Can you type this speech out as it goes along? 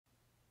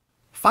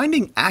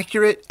Finding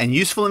accurate and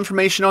useful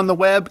information on the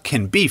web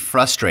can be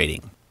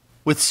frustrating.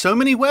 With so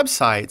many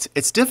websites,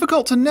 it's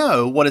difficult to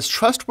know what is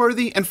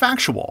trustworthy and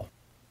factual.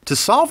 To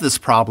solve this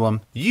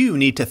problem, you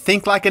need to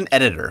think like an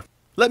editor.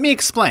 Let me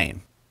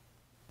explain.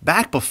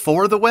 Back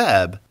before the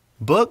web,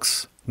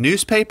 books,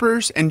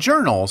 newspapers, and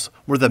journals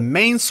were the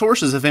main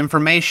sources of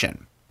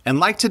information, and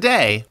like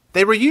today,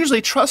 they were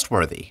usually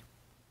trustworthy.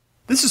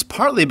 This is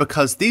partly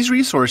because these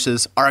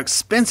resources are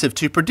expensive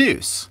to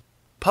produce.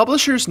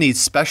 Publishers need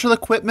special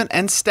equipment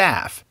and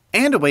staff,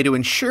 and a way to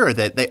ensure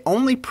that they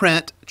only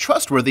print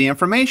trustworthy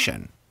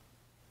information.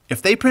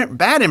 If they print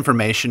bad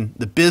information,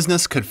 the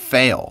business could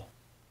fail.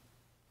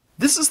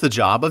 This is the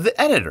job of the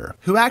editor,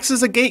 who acts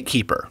as a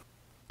gatekeeper.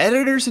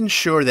 Editors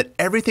ensure that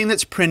everything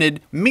that's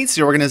printed meets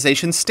the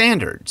organization's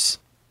standards.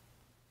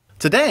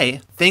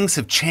 Today, things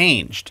have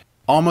changed.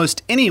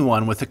 Almost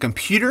anyone with a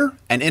computer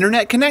and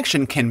internet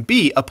connection can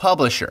be a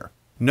publisher.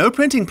 No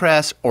printing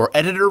press or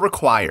editor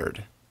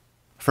required.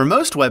 For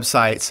most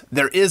websites,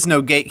 there is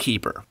no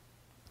gatekeeper.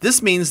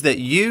 This means that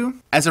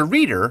you, as a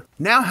reader,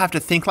 now have to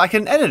think like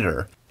an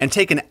editor and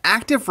take an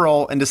active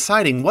role in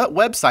deciding what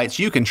websites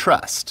you can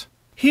trust.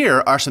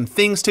 Here are some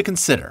things to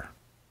consider.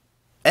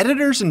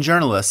 Editors and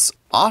journalists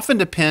often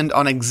depend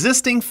on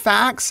existing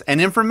facts and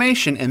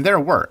information in their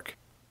work.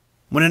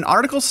 When an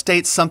article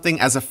states something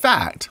as a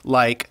fact,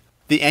 like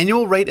the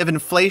annual rate of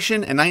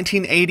inflation in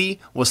 1980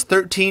 was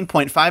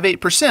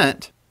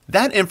 13.58%,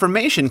 that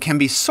information can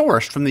be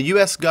sourced from the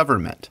US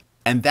government,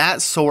 and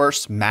that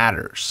source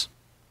matters.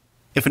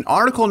 If an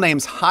article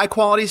names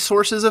high-quality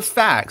sources of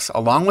facts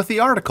along with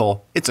the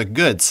article, it's a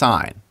good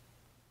sign.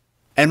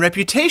 And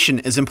reputation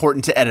is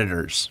important to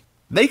editors.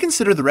 They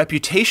consider the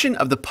reputation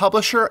of the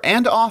publisher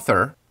and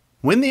author,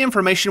 when the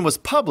information was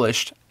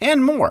published,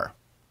 and more.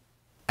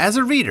 As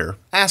a reader,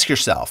 ask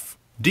yourself,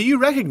 do you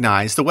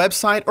recognize the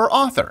website or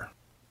author?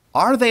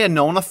 Are they a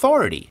known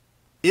authority?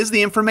 Is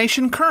the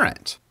information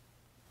current?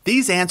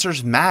 These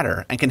answers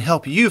matter and can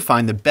help you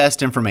find the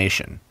best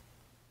information.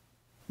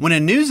 When a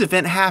news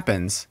event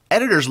happens,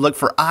 editors look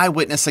for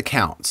eyewitness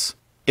accounts.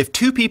 If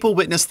two people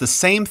witness the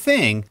same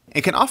thing,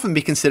 it can often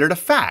be considered a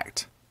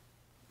fact.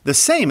 The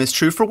same is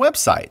true for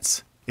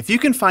websites. If you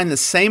can find the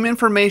same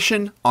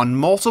information on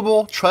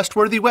multiple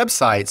trustworthy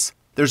websites,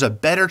 there's a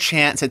better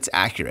chance it's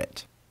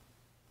accurate.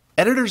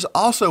 Editors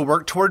also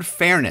work toward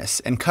fairness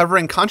in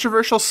covering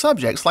controversial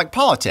subjects like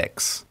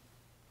politics.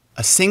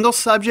 A single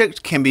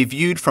subject can be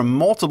viewed from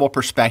multiple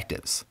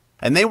perspectives,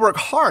 and they work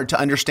hard to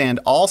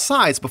understand all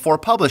sides before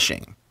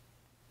publishing.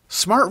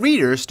 Smart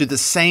readers do the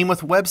same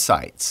with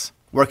websites,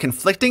 where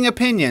conflicting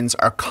opinions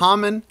are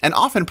common and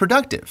often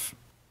productive.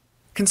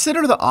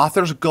 Consider the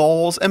author's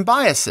goals and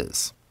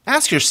biases.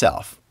 Ask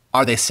yourself,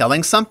 are they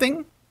selling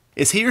something?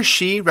 Is he or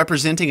she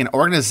representing an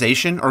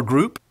organization or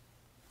group?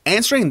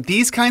 Answering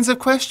these kinds of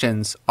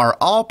questions are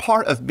all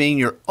part of being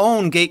your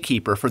own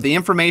gatekeeper for the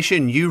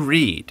information you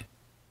read.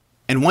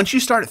 And once you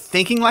start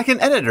thinking like an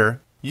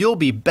editor, you'll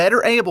be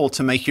better able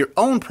to make your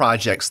own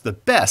projects the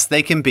best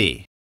they can be.